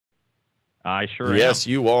I sure am. Yes,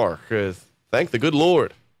 you are. Thank the good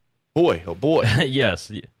Lord. Boy, oh boy.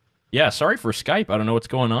 Yes. Yeah, sorry for Skype. I don't know what's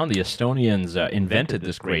going on. The Estonians invented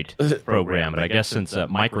this great program, but I guess since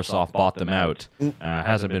Microsoft bought them out,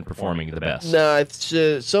 hasn't been performing the best. Nah, it's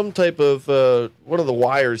some type of one of the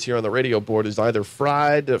wires here on the radio board is either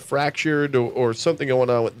fried, fractured, or something going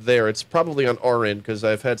on with there. It's probably on our end because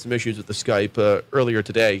I've had some issues with the Skype earlier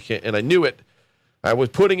today, and I knew it. I was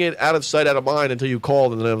putting it out of sight, out of mind until you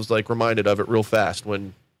called, and then I was like reminded of it real fast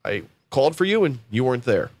when I called for you and you weren't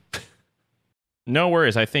there. No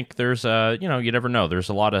worries. I think there's, you never know. There's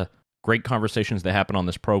a lot of great conversations that happen on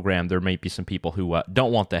this program. There may be some people who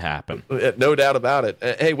don't want to happen. No doubt about it.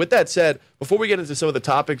 Hey, with that said, before we get into some of the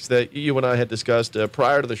topics that you and I had discussed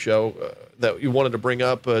prior to the show that you wanted to bring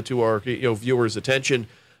up to our viewers' attention,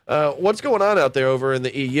 what's going on out there over in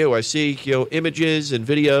the EU? I see images and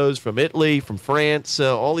videos from Italy, from France,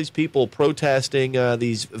 all these people protesting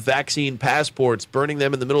these vaccine passports, burning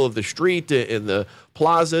them in the middle of the street, in the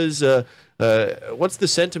plazas. What's the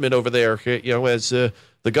sentiment over there? As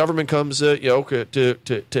the government comes,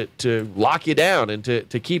 to lock you down and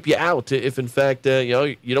to keep you out if, in fact,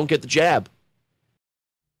 you don't get the jab.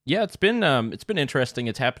 Yeah, it's been interesting.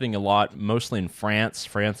 It's happening a lot, mostly in France.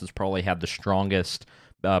 France has probably had the strongest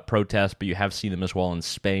protests, but you have seen them as well in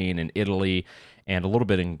Spain and Italy, and a little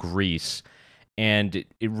bit in Greece. And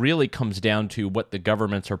it really comes down to what the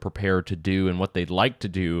governments are prepared to do and what they'd like to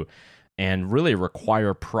do, and really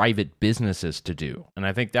require private businesses to do. And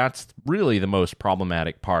I think that's really the most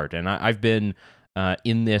problematic part. And I've been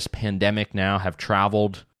in this pandemic now, have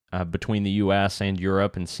traveled between the U.S. and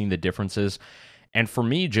Europe and seen the differences. And for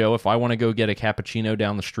me, Joe, if I want to go get a cappuccino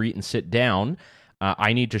down the street and sit down,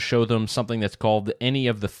 I need to show them something that's called any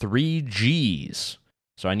of the 3 Gs.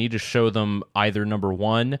 So I need to show them either, number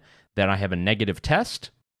 1, that I have a negative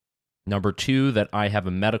test, number 2, that I have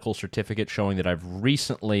a medical certificate showing that I've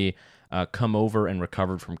recently come over and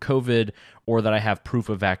recovered from COVID, or that I have proof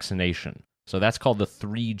of vaccination. So that's called the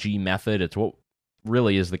 3G method. It's what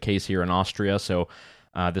really is the case here in Austria. So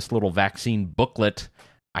this little vaccine booklet,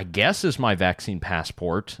 I guess, is my vaccine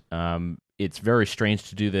passport. It's very strange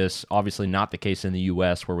to do this. Obviously not the case in the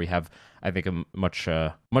U.S., where we have, I think, a much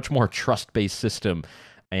more trust-based system,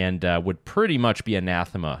 and would pretty much be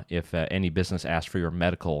anathema if any business asked for your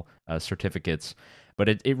medical certificates. But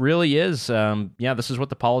it really is, this is what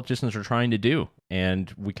the politicians are trying to do.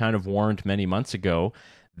 And we kind of warned many months ago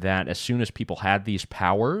that as soon as people had these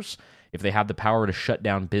powers, if they have the power to shut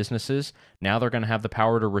down businesses, now they're going to have the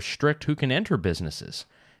power to restrict who can enter businesses.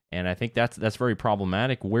 And I think that's very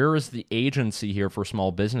problematic. Where is the agency here for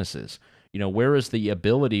small businesses? Where is the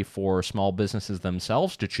ability for small businesses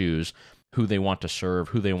themselves to choose who they want to serve,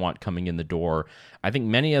 who they want coming in the door? I think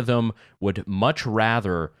many of them would much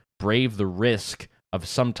rather brave the risk of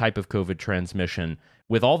some type of COVID transmission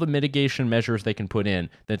with all the mitigation measures they can put in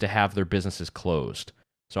than to have their businesses closed.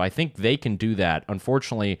 So I think they can do that.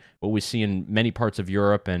 Unfortunately, what we see in many parts of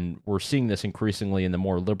Europe, and we're seeing this increasingly in the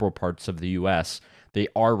more liberal parts of the U.S., they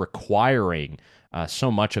are requiring so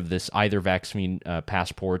much of this, either vaccine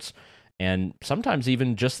passports, and sometimes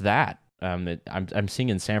even just that. I'm seeing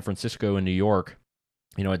in San Francisco and New York,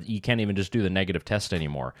 you can't even just do the negative test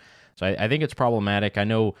anymore. So I think it's problematic. I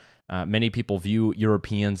know many people view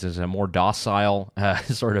Europeans as a more docile,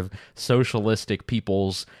 sort of socialistic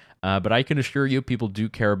peoples, but I can assure you people do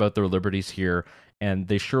care about their liberties here, and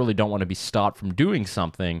they surely don't want to be stopped from doing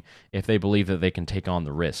something if they believe that they can take on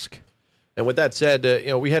the risk. And with that said,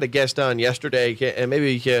 we had a guest on yesterday, and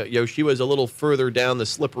maybe she was a little further down the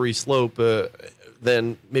slippery slope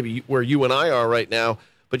than maybe where you and I are right now.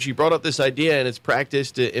 But she brought up this idea, and it's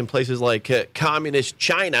practiced in places like communist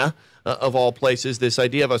China, of all places, this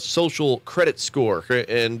idea of a social credit score.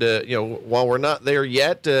 And while we're not there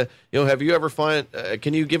yet, have you ever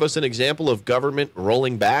can you give us an example of government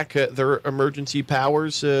rolling back their emergency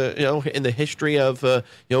powers, in the history of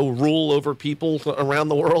rule over people around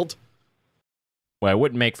the world? Well, I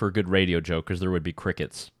wouldn't make for a good radio joke because there would be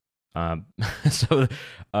crickets.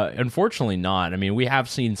 Unfortunately not. I mean, we have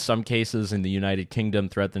seen some cases in the United Kingdom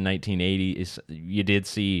throughout the 1980s. You did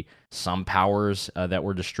see some powers that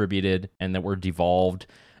were distributed and that were devolved.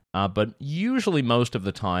 But usually most of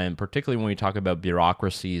the time, particularly when we talk about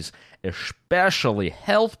bureaucracies, especially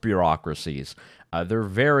health bureaucracies, they're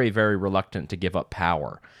very, very reluctant to give up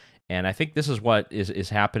power. And I think this is what is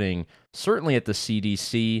happening, certainly at the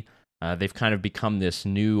CDC. They've kind of become this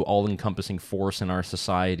new all-encompassing force in our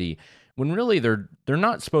society, when really they're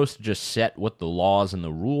not supposed to just set what the laws and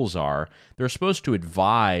the rules are. They're supposed to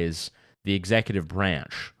advise the executive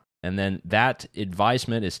branch, and then that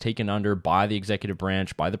advisement is taken under by the executive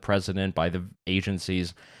branch, by the president, by the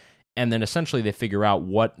agencies, and then essentially they figure out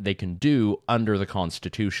what they can do under the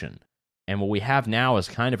Constitution. And what we have now is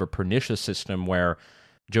kind of a pernicious system where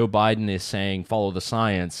Joe Biden is saying, follow the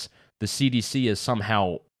science. The CDC is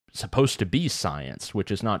somehow supposed to be science,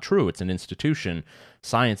 which is not true. It's an institution.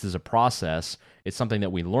 Science is a process. It's something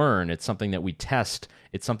that we learn. It's something that we test.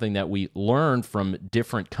 It's something that we learn from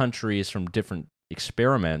different countries, from different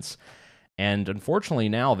experiments. And unfortunately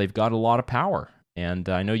now they've got a lot of power. And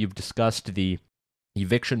I know you've discussed the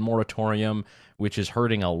eviction moratorium, which is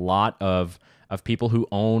hurting a lot of people who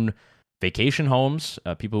own vacation homes,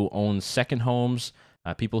 people who own second homes,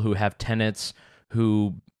 people who have tenants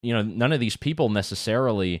who, none of these people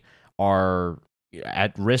necessarily are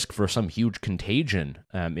at risk for some huge contagion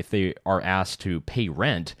if they are asked to pay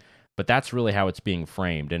rent. But that's really how it's being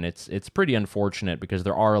framed. And it's pretty unfortunate because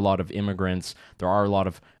there are a lot of immigrants, there are a lot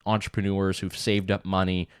of entrepreneurs who've saved up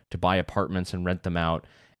money to buy apartments and rent them out.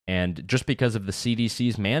 And just because of the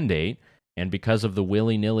CDC's mandate and because of the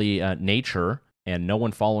willy-nilly nature and no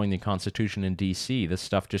one following the Constitution in D.C., this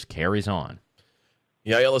stuff just carries on.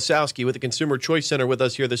 Yaël Ossowski with the Consumer Choice Center with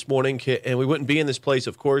us here this morning, and we wouldn't be in this place,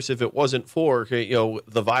 of course, if it wasn't for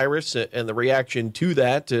the virus and the reaction to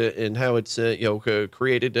that, and how it's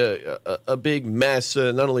created a big mess,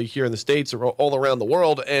 not only here in the States or all around the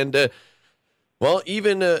world, and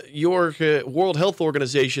even your World Health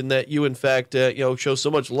Organization that you, in fact, show so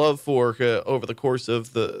much love for over the course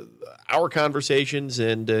of our conversations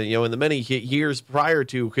and, in the many years prior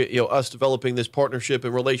to, us developing this partnership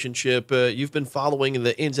and relationship, you've been following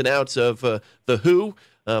the ins and outs of the WHO,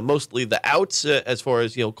 mostly the outs as far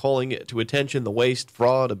as, calling to attention the waste,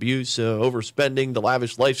 fraud, abuse, overspending, the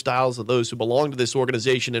lavish lifestyles of those who belong to this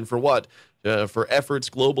organization, and for what? For efforts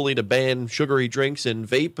globally to ban sugary drinks and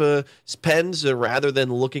vape pens rather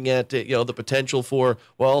than looking at, the potential for,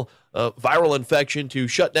 viral infection to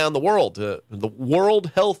shut down the world. The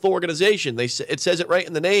World Health Organization, it says it right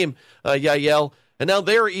in the name, Yael. And now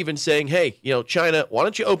they're even saying, hey, China, why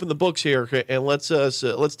don't you open the books here and let's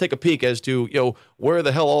take a peek as to, where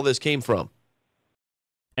the hell all this came from.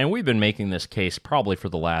 And we've been making this case probably for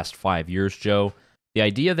the last 5 years, Joe. The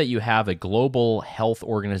idea that you have a global health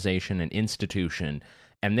organization and institution,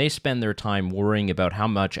 and they spend their time worrying about how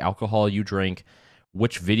much alcohol you drink,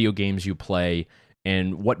 which video games you play,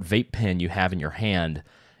 and what vape pen you have in your hand,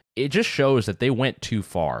 it just shows that they went too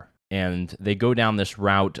far. And they go down this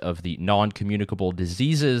route of the non-communicable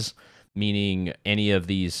diseases, meaning any of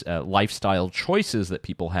these lifestyle choices that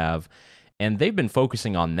people have. And they've been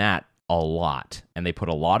focusing on that a lot. And they put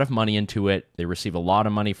a lot of money into it. They receive a lot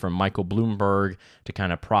of money from Michael Bloomberg to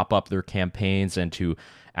kind of prop up their campaigns and to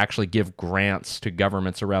actually give grants to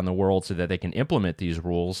governments around the world so that they can implement these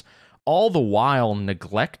rules, all the while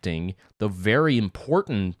neglecting the very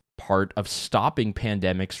important part of stopping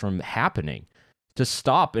pandemics from happening, to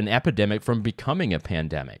stop an epidemic from becoming a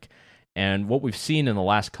pandemic. And what we've seen in the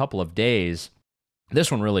last couple of days,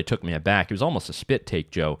 this one really took me aback. It was almost a spit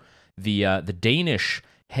take, Joe. The Danish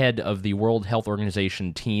head of the World Health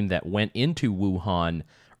Organization team that went into Wuhan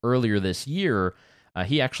earlier this year,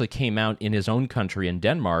 he actually came out in his own country in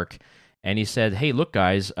Denmark, and he said, hey, look,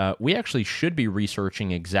 guys, we actually should be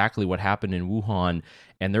researching exactly what happened in Wuhan,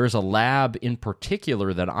 and there's a lab in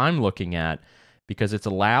particular that I'm looking at because it's a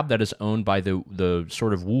lab that is owned by the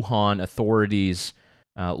sort of Wuhan authorities'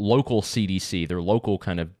 local CDC, their local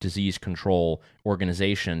kind of disease control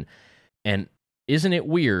organization. And isn't it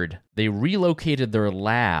weird? They relocated their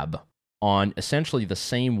lab on essentially the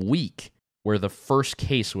same week where the first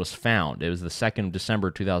case was found. It was the 2nd of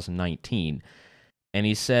December, 2019. And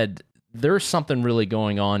he said, there's something really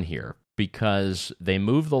going on here because they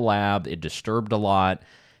moved the lab, it disturbed a lot,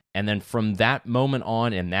 and then from that moment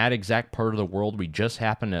on, in that exact part of the world, we just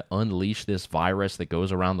happened to unleash this virus that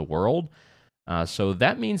goes around the world. So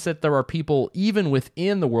that means that there are people even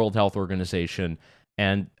within the World Health Organization,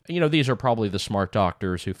 and these are probably the smart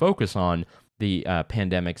doctors who focus on the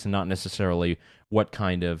pandemics and not necessarily what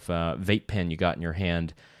kind of vape pen you got in your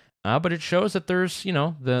hand. But it shows that there's,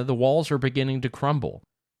 the walls are beginning to crumble.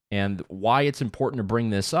 And why it's important to bring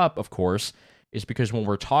this up, of course, is because when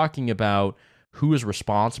we're talking about who is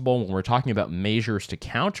responsible, when we're talking about measures to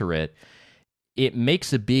counter it, it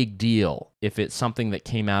makes a big deal if it's something that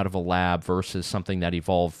came out of a lab versus something that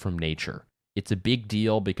evolved from nature. It's a big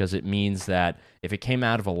deal because it means that if it came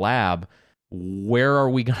out of a lab, where are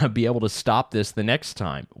we going to be able to stop this the next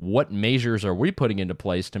time? What measures are we putting into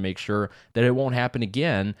place to make sure that it won't happen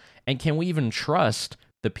again? And can we even trust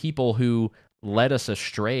the people who led us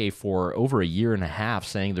astray for over a year and a half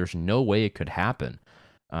saying there's no way it could happen?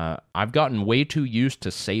 I've gotten way too used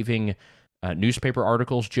to saving newspaper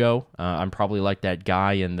articles, Joe. I'm probably like that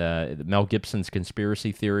guy in the Mel Gibson's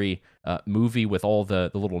conspiracy theory movie with all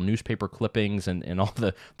the little newspaper clippings and all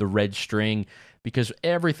the red string, because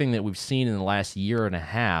everything that we've seen in the last year and a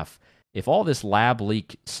half, if all this lab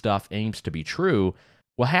leak stuff aims to be true,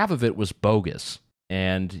 well, half of it was bogus.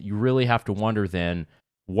 And you really have to wonder then,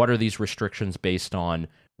 what are these restrictions based on?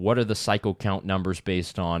 What are the cycle count numbers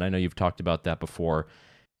based on? I know you've talked about that before.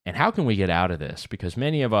 And how can we get out of this? Because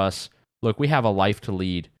many of us, look, we have a life to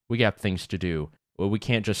lead. We got things to do. Well, we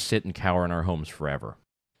can't just sit and cower in our homes forever.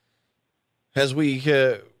 As we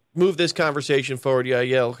move this conversation forward,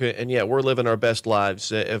 Yaël, and yeah, we're living our best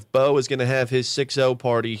lives. If Bo is going to have his 6-0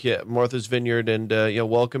 party at Martha's Vineyard and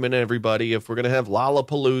welcoming everybody, if we're going to have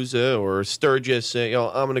Lollapalooza or Sturgis, I'm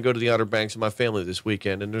going to go to the Outer Banks with my family this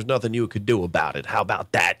weekend, and there's nothing you could do about it. How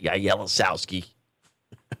about that, Yaël Ossowski?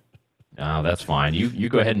 Oh, that's fine. You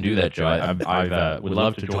go ahead and do that, Joe. I would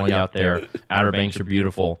love to join you out there. Outer Banks are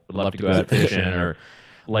beautiful. Would love to go out fishing or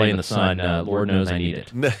lay in the sun. Lord knows I need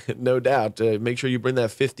it. No doubt. Make sure you bring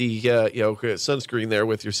that 50 sunscreen there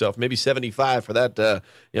with yourself. Maybe 75 for that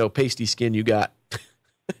pasty skin you got.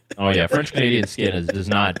 Oh yeah, French Canadian skin does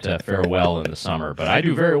not fare well in the summer, but I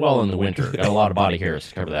do very well in the winter. Got a lot of body hairs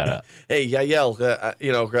to cover that up. Hey,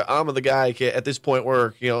 Yaël, I'm the guy at this point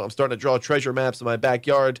where I'm starting to draw treasure maps in my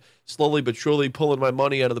backyard, slowly but surely pulling my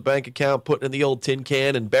money out of the bank account, putting it in the old tin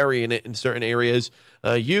can, and burying it in certain areas.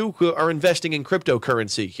 You are investing in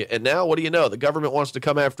cryptocurrency, and now what do you know? The government wants to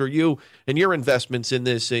come after you and your investments in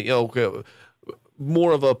this.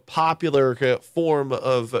 More of a popular form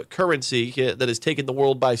of currency that has taken the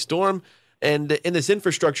world by storm. And in this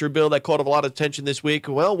infrastructure bill that caught a lot of attention this week,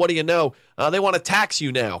 well, what do you know? They want to tax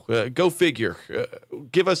you now. Go figure.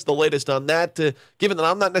 Give us the latest on that, given that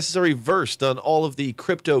I'm not necessarily versed on all of the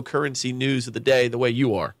cryptocurrency news of the day the way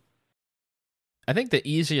you are. I think the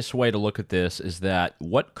easiest way to look at this is that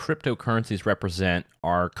what cryptocurrencies represent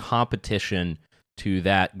are competition to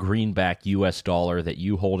that greenback US dollar that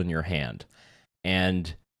you hold in your hand.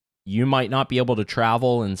 And you might not be able to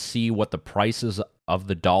travel and see what the prices of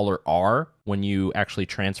the dollar are when you actually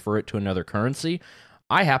transfer it to another currency.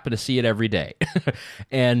 I happen to see it every day.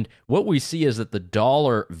 And what we see is that the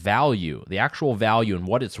dollar value, the actual value and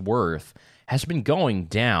what it's worth, has been going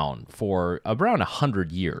down for around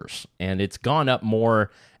 100 years. And it's gone up more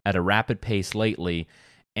at a rapid pace lately.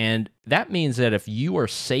 And that means that if you are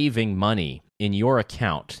saving money in your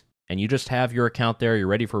account, and you just have your account there, you're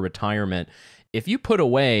ready for retirement, if you put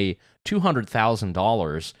away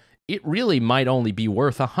 $200,000, it really might only be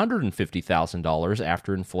worth $150,000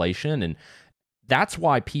 after inflation. And that's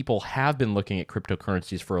why people have been looking at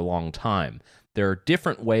cryptocurrencies for a long time. There are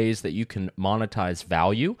different ways that you can monetize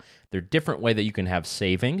value. There are different ways that you can have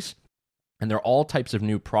savings. And there are all types of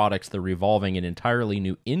new products that are evolving an entirely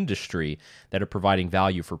new industry that are providing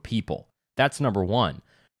value for people. That's number one.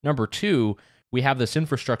 Number two, we have this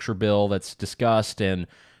infrastructure bill that's discussed, and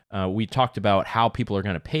we talked about how people are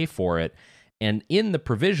going to pay for it. And in the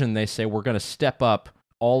provision, they say we're going to step up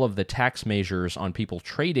all of the tax measures on people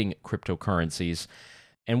trading cryptocurrencies.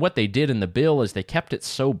 And what they did in the bill is they kept it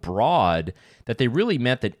so broad that they really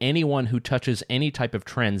meant that anyone who touches any type of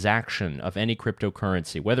transaction of any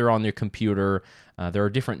cryptocurrency, whether on their computer, there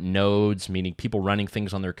are different nodes, meaning people running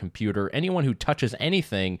things on their computer, anyone who touches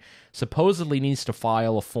anything supposedly needs to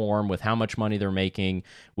file a form with how much money they're making,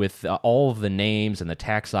 with all of the names and the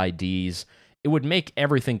tax IDs. It would make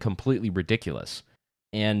everything completely ridiculous.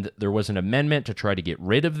 And there was an amendment to try to get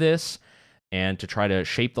rid of this and to try to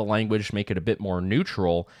shape the language, make it a bit more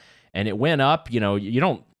neutral. And it went up. You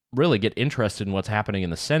don't really get interested in what's happening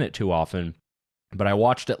in the Senate too often, but I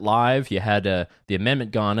watched it live. You had the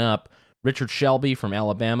amendment gone up. Richard Shelby from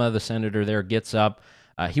Alabama, the senator there, gets up.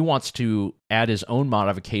 He wants to add his own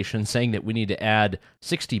modification, saying that we need to add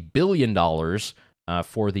 $60 billion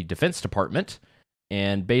for the Defense Department.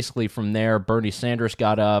 And basically from there, Bernie Sanders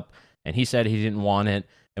got up, and he said he didn't want it.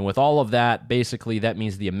 And with all of that, basically that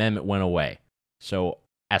means the amendment went away. So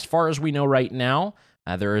as far as we know right now,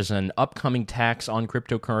 there is an upcoming tax on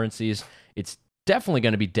cryptocurrencies. It's definitely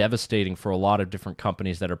going to be devastating for a lot of different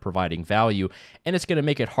companies that are providing value, and it's going to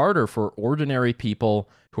make it harder for ordinary people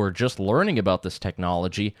who are just learning about this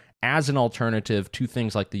technology as an alternative to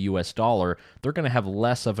things like the US dollar. They're going to have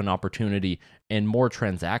less of an opportunity and more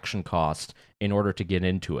transaction cost in order to get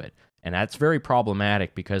into it. And that's very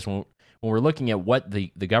problematic, because when we're looking at what the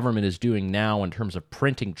government is doing now in terms of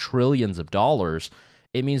printing trillions of dollars,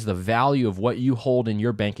 it means the value of what you hold in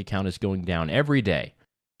your bank account is going down every day.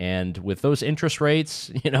 And with those interest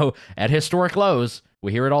rates, at historic lows,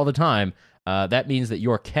 we hear it all the time, that means that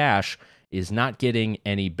your cash is not getting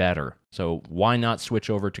any better. So why not switch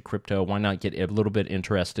over to crypto? Why not get a little bit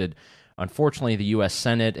interested? Unfortunately, the U.S.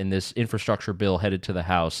 Senate and this infrastructure bill headed to the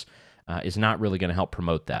House is not really going to help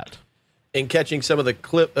promote that. In catching some of the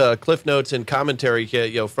cliff notes and commentary,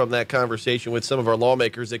 from that conversation with some of our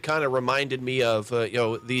lawmakers, it kind of reminded me of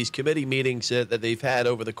these committee meetings that they've had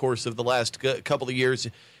over the course of the last couple of years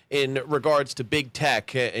in regards to big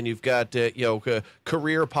tech, and you've got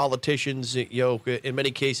career politicians, in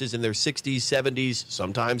many cases in their 60s, 70s,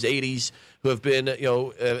 sometimes 80s, who have been,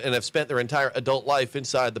 and have spent their entire adult life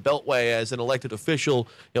inside the Beltway as an elected official,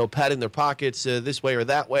 patting their pockets this way or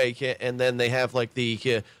that way, and then they have like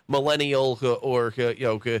the millennial or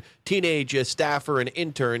teenage staffer and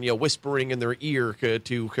intern, whispering in their ear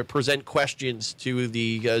to present questions to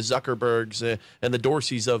the Zuckerbergs and the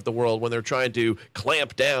Dorseys of the world when they're trying to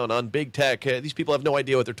clamp down on big tech. These people have no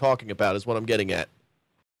idea what they're talking about, is what I'm getting at.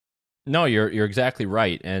 No, you're exactly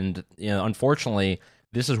right, and unfortunately,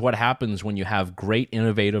 this is what happens when you have great,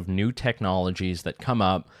 innovative new technologies that come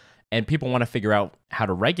up, and people want to figure out how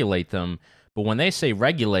to regulate them. But when they say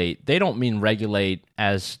regulate, they don't mean regulate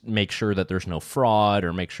as make sure that there's no fraud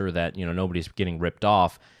or make sure that nobody's getting ripped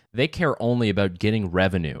off. They care only about getting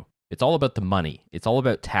revenue. It's all about the money. It's all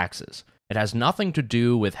about taxes. It has nothing to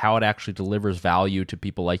do with how it actually delivers value to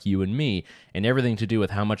people like you and me, and everything to do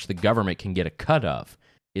with how much the government can get a cut of.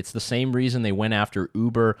 It's the same reason they went after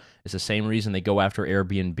Uber. It's the same reason they go after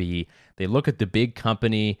Airbnb. They look at the big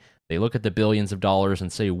company, they look at the billions of dollars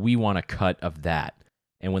and say, we want a cut of that.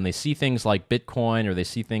 And when they see things like Bitcoin or they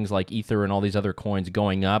see things like Ether and all these other coins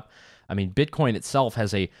going up, I mean, Bitcoin itself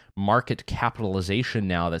has a market capitalization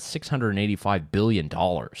now that's $685 billion.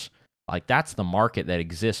 Like, that's the market that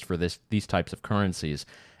exists for these types of currencies.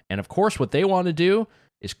 And of course, what they want to do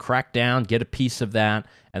is crack down, get a piece of that,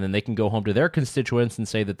 and then they can go home to their constituents and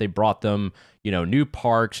say that they brought them, new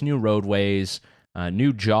parks, new roadways,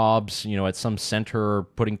 new jobs, at some center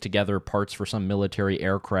putting together parts for some military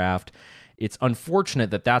aircraft. It's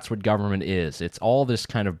unfortunate that that's what government is. It's all this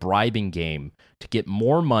kind of bribing game to get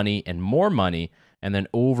more money, and then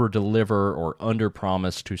over-deliver or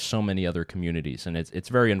under-promise to so many other communities. And it's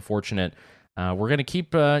very unfortunate. We're going to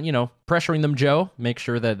keep, pressuring them, Joe, make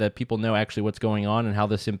sure that people know actually what's going on and how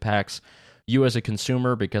this impacts you as a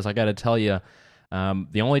consumer, because I got to tell you,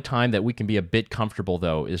 the only time that we can be a bit comfortable,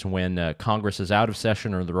 though, is when Congress is out of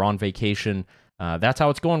session or they're on vacation. That's how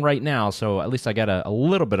it's going right now, so at least I got a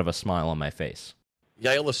little bit of a smile on my face.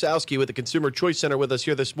 Yaël Ossowski with the Consumer Choice Center with us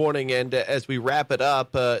here this morning, and as we wrap it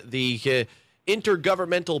up, the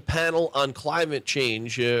Intergovernmental Panel on Climate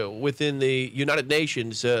Change within the United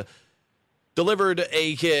Nations delivered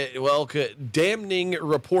a damning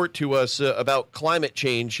report to us about climate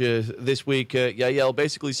change this week. Yael,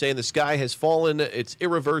 basically saying the sky has fallen, it's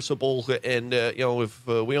irreversible, and if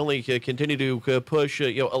we only continue to push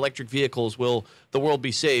electric vehicles, will the world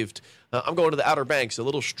be saved? I'm going to the Outer Banks, a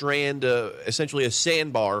little strand, essentially a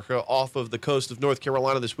sandbar off of the coast of North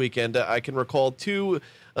Carolina this weekend. I can recall two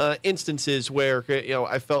instances where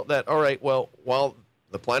I felt that, all right, well, while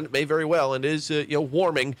the planet may very well and is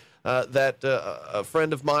warming, that a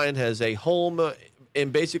friend of mine has a home in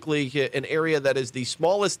basically an area that is the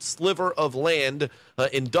smallest sliver of land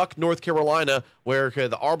in Duck, North Carolina, where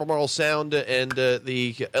the Albemarle Sound and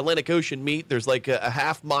the Atlantic Ocean meet. There's like a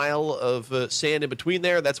half mile of sand in between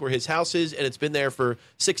there. That's where his house is, and it's been there for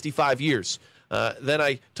 65 years. Then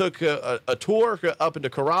I took a tour up into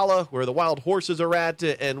Kerala, where the wild horses are at,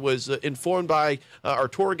 and was informed by our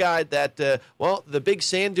tour guide that, the big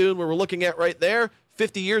sand dune we were looking at right there,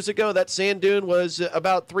 50 years ago, that sand dune was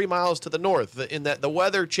about 3 miles to the north. In that the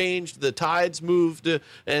weather changed, the tides moved,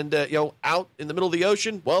 and out in the middle of the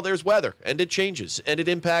ocean, well, there's weather, and it changes, and it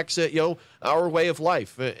impacts our way of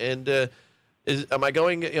life. And am I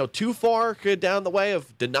going too far down the way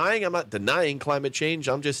of denying? I'm not denying climate change.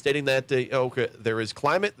 I'm just stating that there is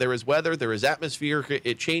climate, there is weather, there is atmosphere.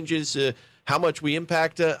 It changes. How much we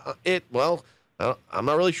impact it? Well, I'm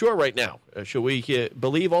not really sure right now. Should we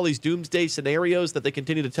believe all these doomsday scenarios that they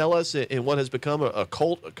continue to tell us in what has become a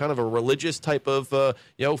cult, kind of a religious type of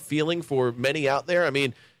feeling for many out there? I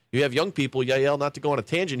mean, you have young people, Yael, not to go on a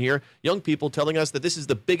tangent here, young people telling us that this is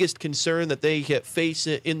the biggest concern that they face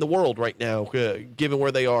in the world right now, given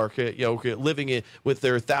where they are, living with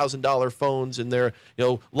their $1,000 phones and their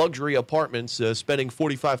luxury apartments, spending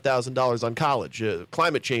 $45,000 on college.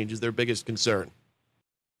 Climate change is their biggest concern.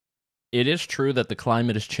 It is true that the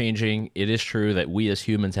climate is changing. It is true that we as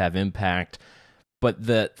humans have impact. But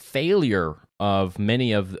the failure of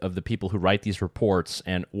many of the people who write these reports,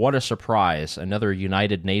 and what a surprise, another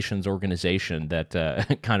United Nations organization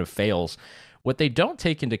that kind of fails. What they don't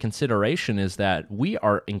take into consideration is that we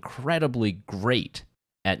are incredibly great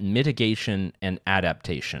at mitigation and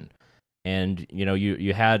adaptation. And,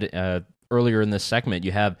 you had earlier in this segment,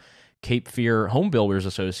 you have Cape Fear Home Builders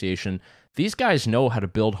Association. These guys know how to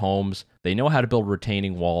build homes. They know how to build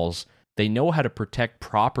retaining walls. They know how to protect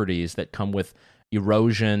properties that come with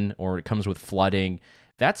erosion or it comes with flooding.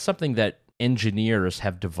 That's something that engineers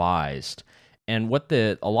have devised. And what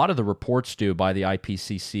a lot of the reports do by the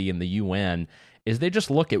IPCC and the UN is they just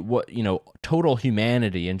look at what, total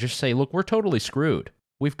humanity and just say, look, we're totally screwed.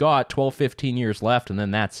 We've got 12, 15 years left, and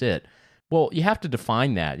then that's it. Well, you have to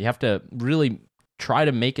define that. You have to really try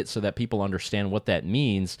to make it so that people understand what that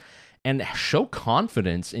means and show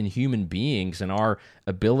confidence in human beings and our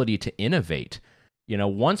ability to innovate.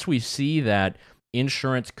 Once we see that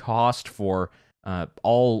insurance cost for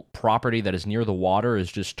all property that is near the water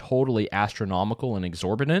is just totally astronomical and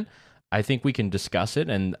exorbitant, I think we can discuss it,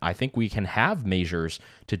 and I think we can have measures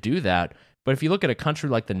to do that. But if you look at a country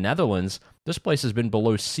like the Netherlands, this place has been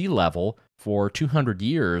below sea level for 200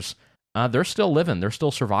 years. They're still living. They're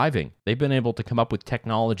still surviving. They've been able to come up with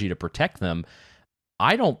technology to protect them.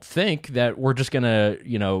 I don't think that we're just going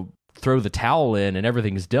to, throw the towel in and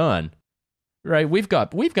everything's done. Right? We've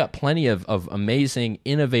got plenty of amazing,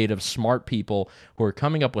 innovative, smart people who are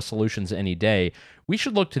coming up with solutions any day. We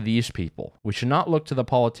should look to these people. We should not look to the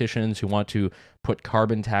politicians who want to put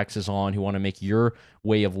carbon taxes on, who want to make your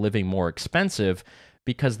way of living more expensive,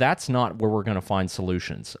 because that's not where we're going to find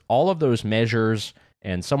solutions. All of those measures,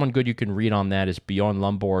 and someone good you can read on that is Bjorn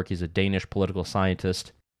Lomborg. He's a Danish political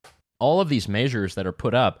scientist. All of these measures that are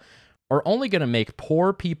put up are only going to make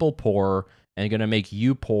poor people poorer and going to make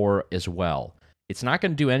you poor as well. It's not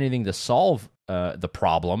going to do anything to solve the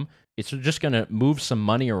problem. It's just going to move some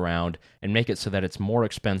money around and make it so that it's more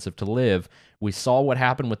expensive to live. We saw what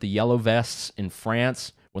happened with the yellow vests in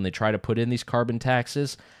France when they try to put in these carbon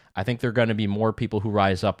taxes. I think there are going to be more people who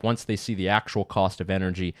rise up once they see the actual cost of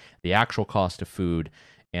energy, the actual cost of food,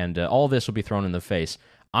 and all this will be thrown in the face.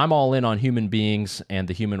 I'm all in on human beings and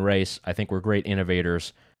the human race. I think we're great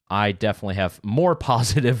innovators. I definitely have more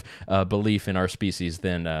positive belief in our species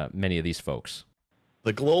than many of these folks.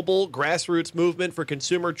 The global grassroots movement for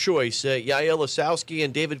consumer choice. Yaël Ossowski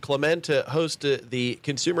and David Clement host the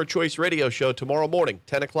Consumer Choice Radio Show tomorrow morning,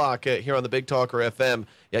 10 o'clock here on the Big Talker FM.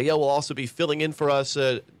 Yaël will also be filling in for us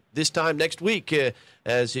this time next week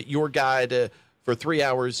as your guide for 3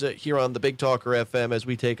 hours here on the Big Talker FM as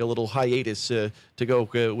we take a little hiatus to go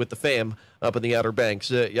with the fam up in the Outer Banks.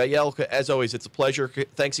 Yaël, as always, it's a pleasure.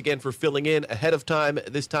 Thanks again for filling in ahead of time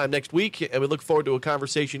this time next week, and we look forward to a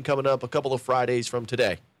conversation coming up a couple of Fridays from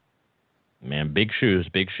today. Man, big shoes,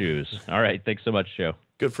 big shoes. All right, thanks so much, Joe.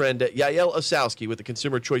 Good friend Yaël Ossowski with the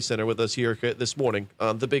Consumer Choice Center with us here this morning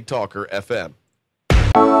on the Big Talker FM.